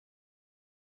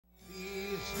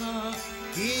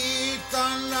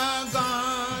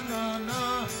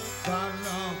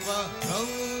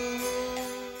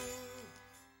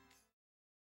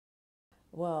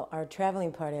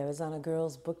traveling party. I was on a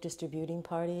girls' book distributing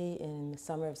party in the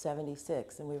summer of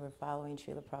 '76, and we were following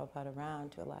Srila Prabhupada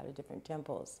around to a lot of different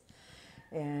temples.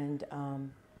 And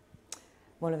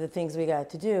one of the things we got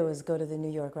to do was go to the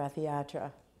New York Rath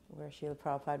Yatra, where Srila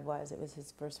Prabhupada was. It was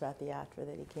his first Rath Yatra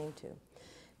that he came to.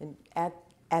 And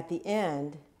at the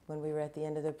end, when we were at the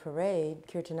end of the parade,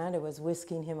 Kirtananda was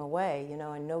whisking him away, you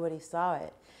know, and nobody saw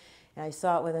it. And I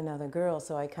saw it with another girl,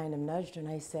 so I kind of nudged her and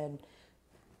I said,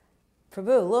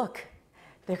 "Prabhu, look,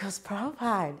 there goes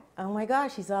Prabhupada. Oh my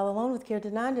gosh, he's all alone with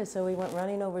Kirtananda." So we went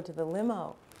running over to the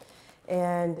limo.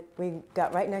 And we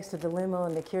got right next to the limo,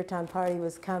 and the kirtan party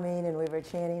was coming, and we were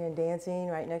chanting and dancing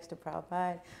right next to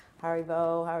Prabhupada,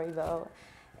 Haribo, Haribo.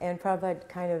 And Prabhupada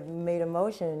kind of made a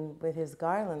motion with his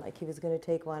garland, like he was going to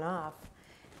take one off.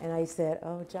 And I said,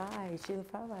 "Oh, Jai, Srila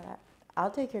Prabhupada,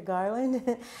 I'll take your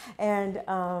garland." And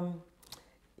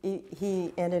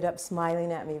he ended up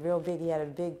smiling at me real big. He had a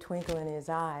big twinkle in his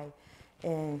eye.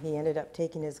 And he ended up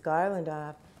taking his garland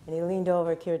off. And he leaned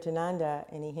over Kirtananda,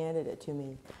 and he handed it to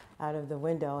me out of the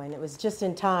window. And it was just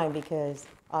in time because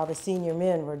all the senior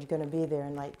men were going to be there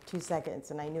in like 2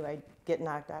 seconds, and I knew I'd get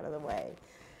knocked out of the way.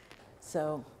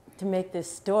 So to make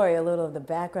this story, a little of the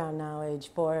background knowledge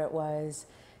for it was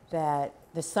that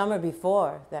the summer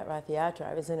before that Rath Yatra,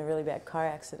 I was in a really bad car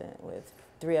accident with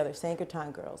 3 other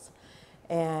Sankirtan girls.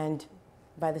 And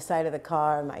by the side of the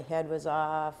car, my head was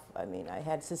off. I mean, I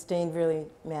had sustained really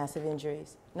massive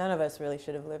injuries. None of us really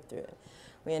should have lived through it.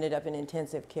 We ended up in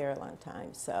intensive care a long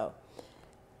time. So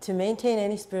to maintain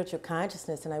any spiritual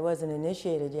consciousness, and I wasn't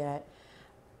initiated yet,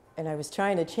 and I was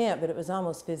trying to chant, but it was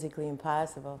almost physically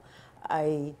impossible.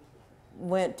 I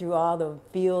went through all the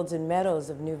fields and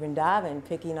meadows of New Vrindavan,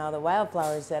 picking all the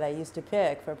wildflowers that I used to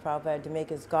pick for Prabhupada to make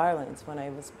his garlands when I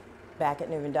was back at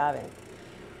New Vrindavan.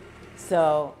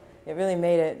 So it really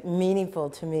made it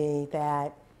meaningful to me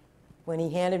that when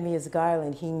he handed me his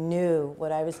garland, he knew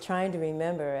what I was trying to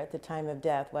remember at the time of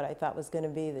death, what I thought was going to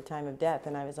be the time of death,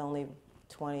 and I was only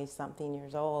 20-something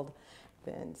years old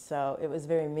then. So it was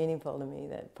very meaningful to me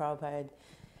that Prabhupada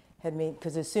had made,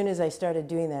 because as soon as I started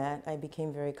doing that, I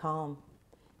became very calm,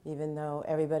 even though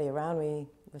everybody around me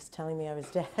was telling me I was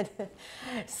dead.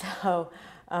 So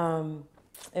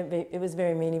it was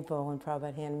very meaningful when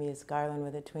Prabhupada handed me his garland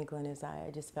with a twinkle in his eye.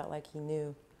 I just felt like he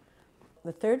knew.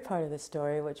 The third part of the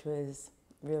story, which was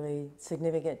really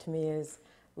significant to me, is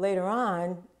later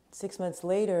on, 6 months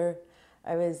later,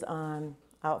 I was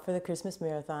out for the Christmas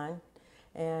marathon,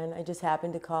 and I just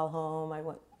happened to call home. I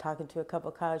went talking to a couple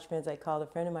of college friends. I called a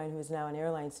friend of mine who is now an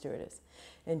airline stewardess,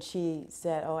 and she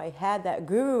said, "Oh, I had that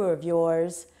guru of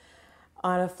yours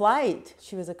on a flight."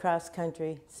 She was a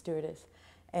cross-country stewardess.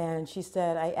 And she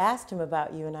said, "I asked him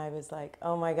about you," and I was like,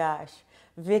 "Oh my gosh,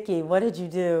 Vicky, what did you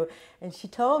do?" And she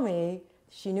told me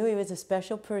she knew he was a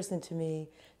special person to me.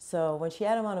 So when she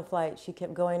had him on a flight, she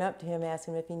kept going up to him,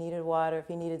 asking him if he needed water, if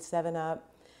he needed 7-Up.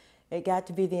 It got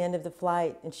to be the end of the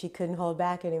flight, and she couldn't hold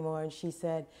back anymore. And she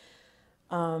said,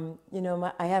 "You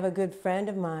know, I have a good friend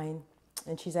of mine,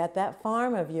 and she's at that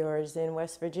farm of yours in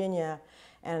West Virginia,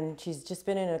 and she's just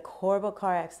been in a horrible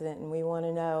car accident, and we want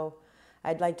to know,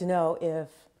 I'd like to know if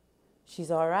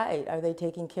she's all right. Are they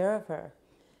taking care of her?"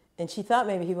 And she thought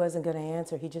maybe he wasn't going to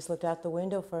answer. He just looked out the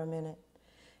window for a minute.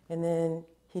 And then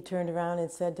he turned around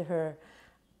and said to her,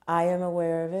 "I am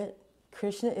aware of it.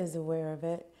 Krishna is aware of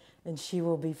it, and she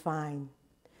will be fine."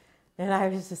 And I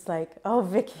was just like, "Oh,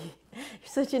 Vicky, you're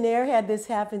such an airhead. This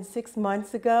happened 6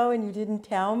 months ago, and you didn't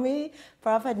tell me.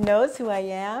 Prabhupada knows who I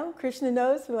am. Krishna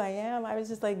knows who I am." I was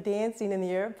just like dancing in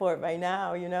the airport by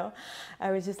now, you know.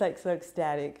 I was just like so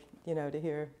ecstatic, you know, to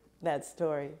hear that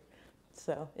story.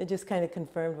 So it just kind of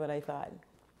confirmed what I thought.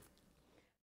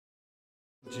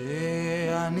 Je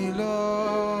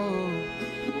anilo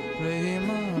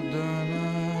premadana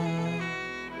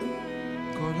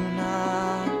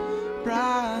koruna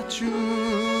prachu